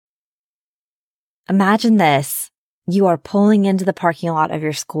Imagine this. You are pulling into the parking lot of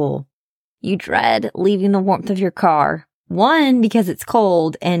your school. You dread leaving the warmth of your car. 1, because it's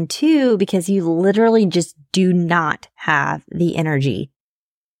cold, and 2, because you literally just do not have the energy.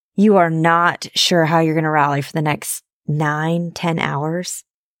 You are not sure how you're going to rally for the next 9-10 hours.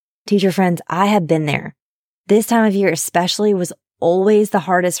 Teacher friends, I have been there. This time of year especially was always the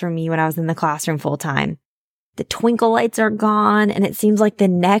hardest for me when I was in the classroom full time. The twinkle lights are gone, and it seems like the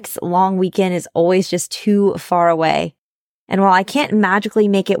next long weekend is always just too far away. And while I can't magically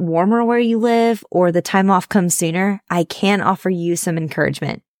make it warmer where you live or the time off comes sooner, I can offer you some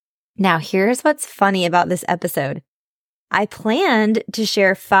encouragement. Now, here's what's funny about this episode. I planned to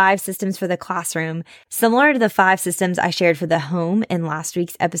share 5 systems for the classroom, similar to the 5 systems I shared for the home in last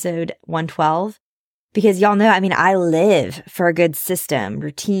week's episode 112. Because y'all know, I live for a good system,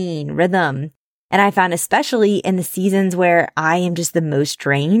 routine, rhythm. And I found especially in the seasons where I am just the most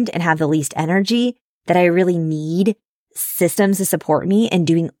drained and have the least energy that I really need systems to support me and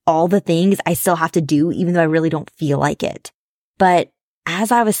doing all the things I still have to do, even though I really don't feel like it. But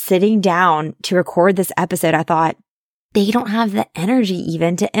as I was sitting down to record this episode, I thought, they don't have the energy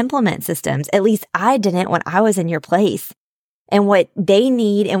even to implement systems. At least I didn't when I was in your place. And what they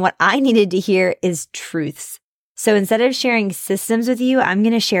need and what I needed to hear is truths. So instead of sharing systems with you, I'm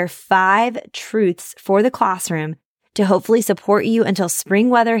going to share 5 truths for the classroom to hopefully support you until spring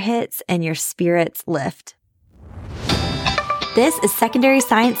weather hits and your spirits lift. This is Secondary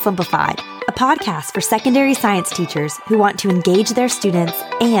Science Simplified, a podcast for secondary science teachers who want to engage their students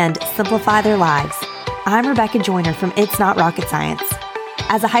and simplify their lives. I'm Rebecca Joyner from It's Not Rocket Science.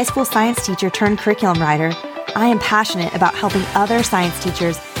 As a high school science teacher turned curriculum writer, I am passionate about helping other science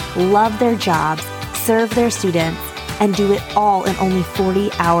teachers love their jobs, serve their students, and do it all in only 40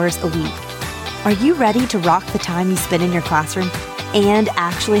 hours a week. Are you ready to rock the time you spend in your classroom and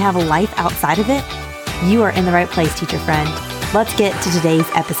actually have a life outside of it? You are in the right place, teacher friend. Let's get to today's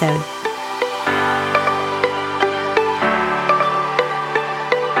episode.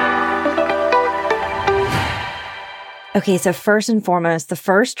 Okay, so first and foremost, the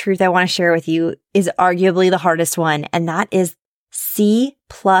first truth I want to share with you is arguably the hardest one, and that is C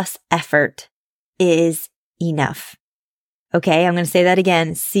plus effort is enough. Okay, I'm going to say that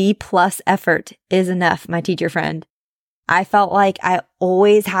again. C plus effort is enough, my teacher friend. I felt like I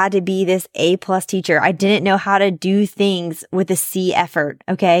always had to be this A plus teacher. I didn't know how to do things with a C effort,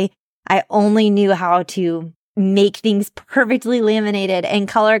 okay? I only knew how to make things perfectly laminated and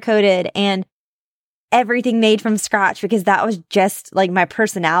color-coded and everything made from scratch because that was just like my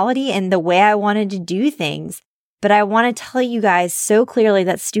personality and the way I wanted to do things. But I want to tell you guys so clearly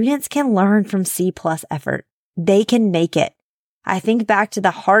that students can learn from C plus effort. They can make it. I think back to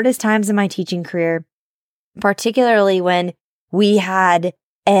the hardest times in my teaching career, particularly when we had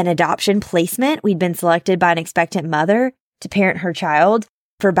an adoption placement. We'd been selected by an expectant mother to parent her child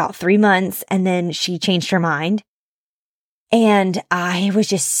for about 3 months, and then she changed her mind. And I was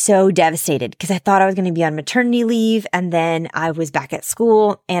just so devastated because I thought I was going to be on maternity leave, and then I was back at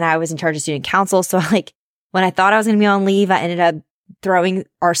school and I was in charge of student council. So when I thought I was going to be on leave, I ended up throwing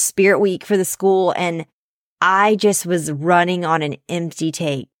our spirit week for the school, and I just was running on an empty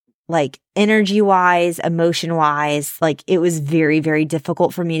tank, like energy-wise, emotion-wise. Like it was very, very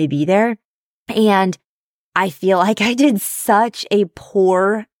difficult for me to be there. And I feel like I did such a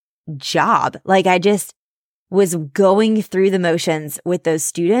poor job. Like I just was going through the motions with those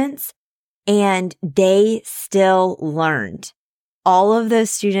students, and they still learned. All of those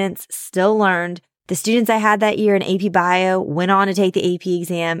students still learned. The students I had that year in AP Bio went on to take the AP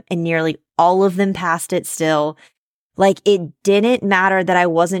exam, and nearly all of them passed it still. Like it didn't matter that I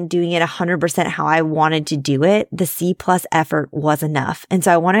wasn't doing it 100% how I wanted to do it. The C plus effort was enough. And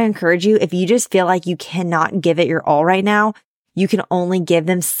so I want to encourage you, if you just feel like you cannot give it your all right now, you can only give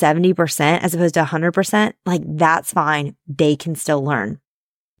them 70% as opposed to 100%. Like that's fine. They can still learn.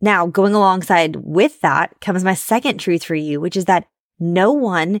 Now, going alongside with that comes my second truth for you, which is that no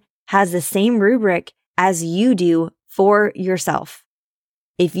one has the same rubric as you do for yourself.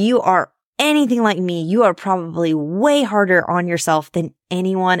 If you are anything like me, you are probably way harder on yourself than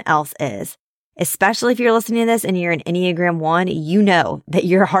anyone else is. Especially if you're listening to this and you're an Enneagram 1, you know that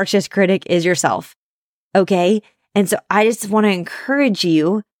your harshest critic is yourself. Okay? And so I just want to encourage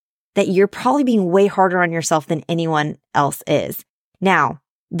you that you're probably being way harder on yourself than anyone else is. Now,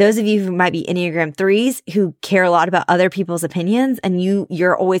 those of you who might be Enneagram 3s who care a lot about other people's opinions and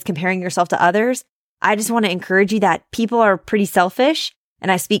you're always comparing yourself to others, I just want to encourage you that people are pretty selfish, and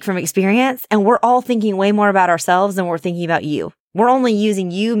I speak from experience, and we're all thinking way more about ourselves than we're thinking about you. We're only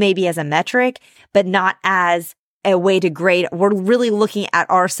using you maybe as a metric, but not as a way to grade. We're really looking at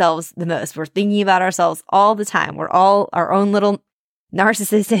ourselves the most. We're thinking about ourselves all the time. We're all our own little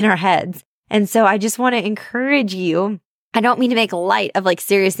narcissists in our heads. And so I just want to encourage you. I don't mean to make light of like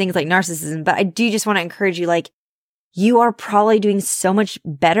serious things like narcissism, but I do just want to encourage you, like, you are probably doing so much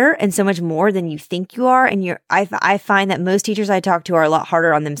better and so much more than you think you are. And I find that most teachers I talk to are a lot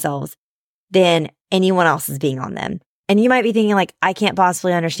harder on themselves than anyone else is being on them. And you might be thinking like, I can't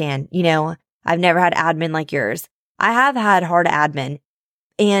possibly understand, I've never had admin like yours. I have had hard admin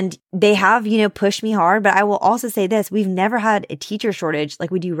and they have, pushed me hard, but I will also say this, we've never had a teacher shortage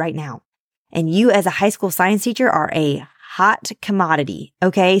like we do right now. And you as a high school science teacher are a hot commodity.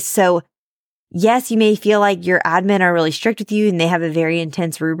 Okay. So yes, you may feel like your admin are really strict with you and they have a very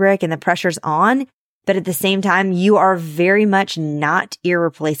intense rubric and the pressure's on, but at the same time, you are very much not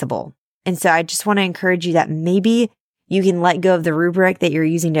irreplaceable. And so I just want to encourage you that maybe you can let go of the rubric that you're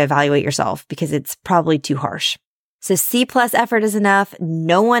using to evaluate yourself because it's probably too harsh. So C+ effort is enough.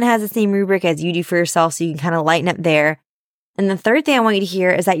 No one has the same rubric as you do for yourself, so you can kind of lighten up there. And the third thing I want you to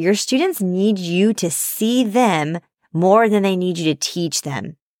hear is that your students need you to see them more than they need you to teach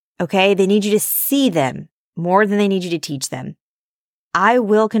them. Okay? They need you to see them more than they need you to teach them. I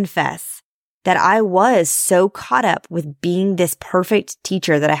will confess that I was so caught up with being this perfect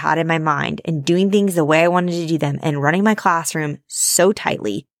teacher that I had in my mind and doing things the way I wanted to do them and running my classroom so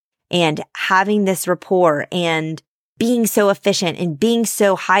tightly and having this rapport and being so efficient and being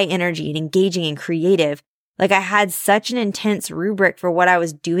so high energy and engaging and creative. Like I had such an intense rubric for what I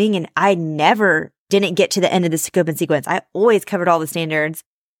was doing and I never didn't get to the end of the scope and sequence. I always covered all the standards.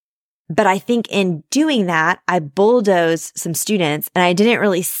 But I think in doing that, I bulldozed some students and I didn't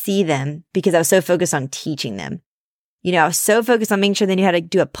really see them because I was so focused on teaching them. I was so focused on making sure they knew how to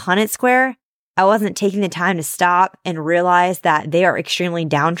do a Punnett square. I wasn't taking the time to stop and realize that they are extremely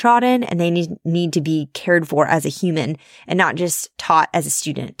downtrodden and they need to be cared for as a human and not just taught as a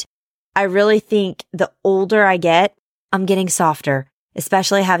student. I really think the older I get, I'm getting softer,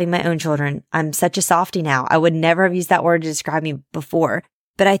 especially having my own children. I'm such a softie now. I would never have used that word to describe me before.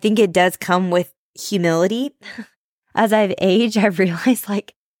 But I think it does come with humility. As I've aged, I've realized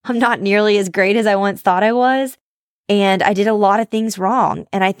like I'm not nearly as great as I once thought I was. And I did a lot of things wrong.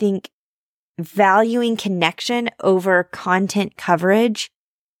 And I think valuing connection over content coverage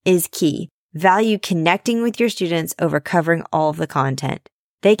is key. Value connecting with your students over covering all of the content.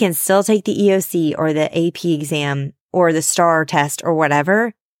 They can still take the EOC or the AP exam or the STAR test or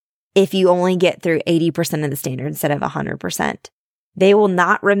whatever if you only get through 80% of the standard instead of 100%. They will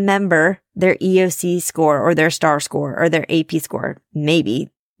not remember their EOC score or their STAR score or their AP score. Maybe.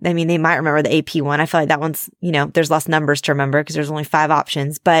 I mean, they might remember the AP one. I feel like that one's, there's less numbers to remember because there's only 5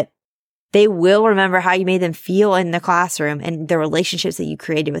 options, but they will remember how you made them feel in the classroom and the relationships that you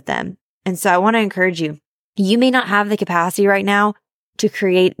created with them. And so I want to encourage you. You may not have the capacity right now to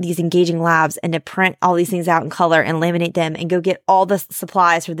create these engaging labs and to print all these things out in color and laminate them and go get all the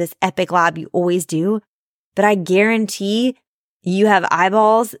supplies for this epic lab you always do. But I guarantee you have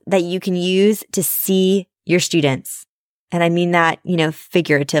eyeballs that you can use to see your students. And I mean that,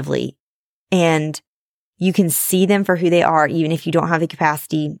 figuratively. And you can see them for who they are, even if you don't have the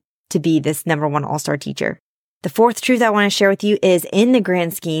capacity to be this number 1 all-star teacher. The fourth truth I want to share with you is in the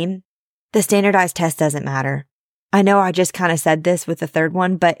grand scheme, the standardized test doesn't matter. I know I just kind of said this with the third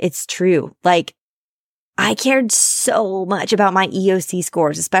one, but it's true. Like, I cared so much about my EOC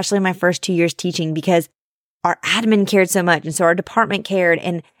scores, especially my first 2 years teaching, because our admin cared so much. And so our department cared,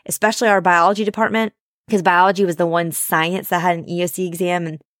 and especially our biology department, because biology was the one science that had an EOC exam.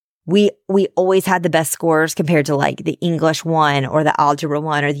 And we always had the best scores compared to like the English 1 or the Algebra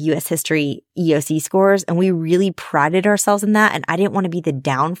 1 or the US History EOC scores. And we really prided ourselves in that. And I didn't want to be the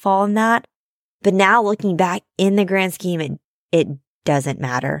downfall in that. But now looking back in the grand scheme, it doesn't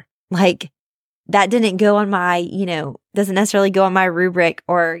matter. Like, that didn't go on my, doesn't necessarily go on my rubric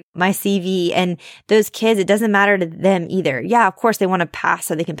or my CV. And those kids, it doesn't matter to them either. Yeah, of course they want to pass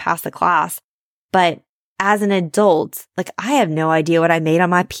so they can pass the class. But as an adult, like, I have no idea what I made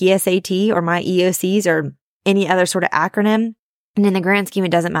on my PSAT or my EOCs or any other sort of acronym. And in the grand scheme,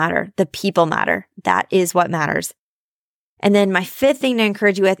 it doesn't matter. The people matter. That is what matters. And then my fifth thing to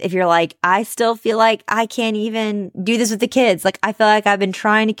encourage you with, if you're like, I still feel like I can't even do this with the kids. Like, I feel like I've been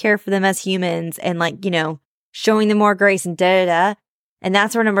trying to care for them as humans and like, showing them more grace and da-da-da. And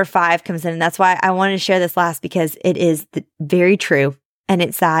that's where number 5 comes in. And that's why I wanted to share this last, because it is very true. And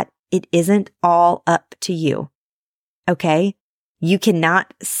it's that it isn't all up to you. Okay? You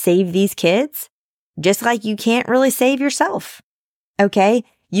cannot save these kids, just like you can't really save yourself. Okay?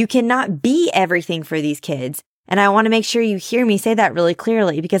 You cannot be everything for these kids. And I want to make sure you hear me say that really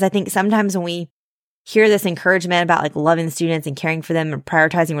clearly, because I think sometimes when we hear this encouragement about like loving the students and caring for them and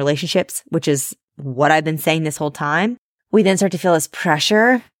prioritizing relationships, which is what I've been saying this whole time, we then start to feel this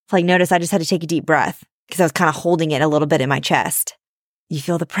pressure. Like notice I just had to take a deep breath because I was kind of holding it a little bit in my chest. You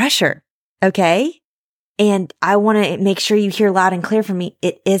feel the pressure. Okay. And I want to make sure you hear loud and clear from me.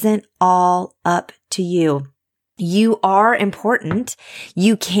 It isn't all up to you. You are important.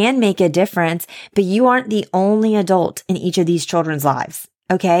 You can make a difference, but you aren't the only adult in each of these children's lives.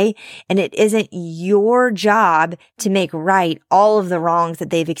 Okay. And it isn't your job to make right all of the wrongs that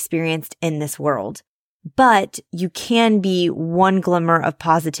they've experienced in this world. But you can be one glimmer of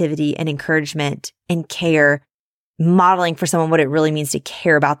positivity and encouragement and care, modeling for someone what it really means to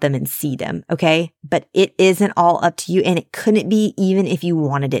care about them and see them. Okay. But it isn't all up to you, and it couldn't be even if you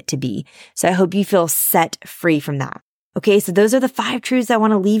wanted it to be. So I hope you feel set free from that. Okay. So those are the 5 truths I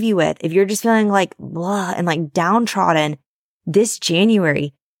want to leave you with. If you're just feeling like blah and like downtrodden this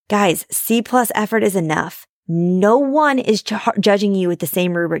January, guys, C+ effort is enough. No one is judging you with the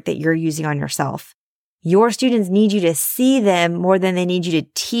same rubric that you're using on yourself. Your students need you to see them more than they need you to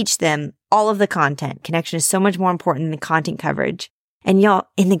teach them all of the content. Connection is so much more important than the content coverage. And y'all,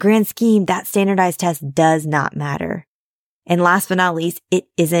 in the grand scheme, that standardized test does not matter. And last but not least, it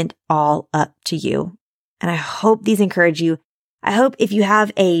isn't all up to you. And I hope these encourage you. I hope if you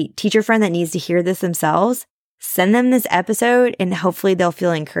have a teacher friend that needs to hear this themselves, send them this episode and hopefully they'll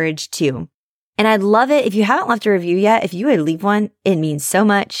feel encouraged too. And I'd love it if you haven't left a review yet. If you would leave one, it means so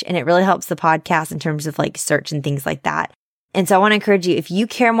much. And it really helps the podcast in terms of like search and things like that. And so I want to encourage you, if you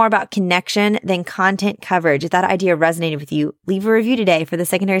care more about connection than content coverage, if that idea resonated with you, leave a review today for the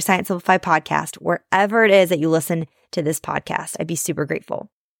Secondary Science Simplified podcast, wherever it is that you listen to this podcast. I'd be super grateful.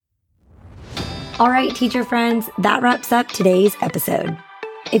 All right, teacher friends, that wraps up today's episode.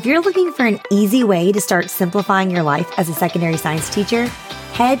 If you're looking for an easy way to start simplifying your life as a secondary science teacher,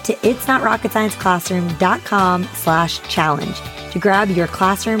 head to itsnotrocketscienceclassroom.com/challenge to grab your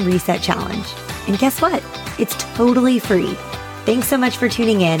classroom reset challenge. And guess what? It's totally free. Thanks so much for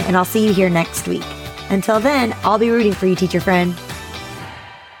tuning in, and I'll see you here next week. Until then, I'll be rooting for you, teacher friend.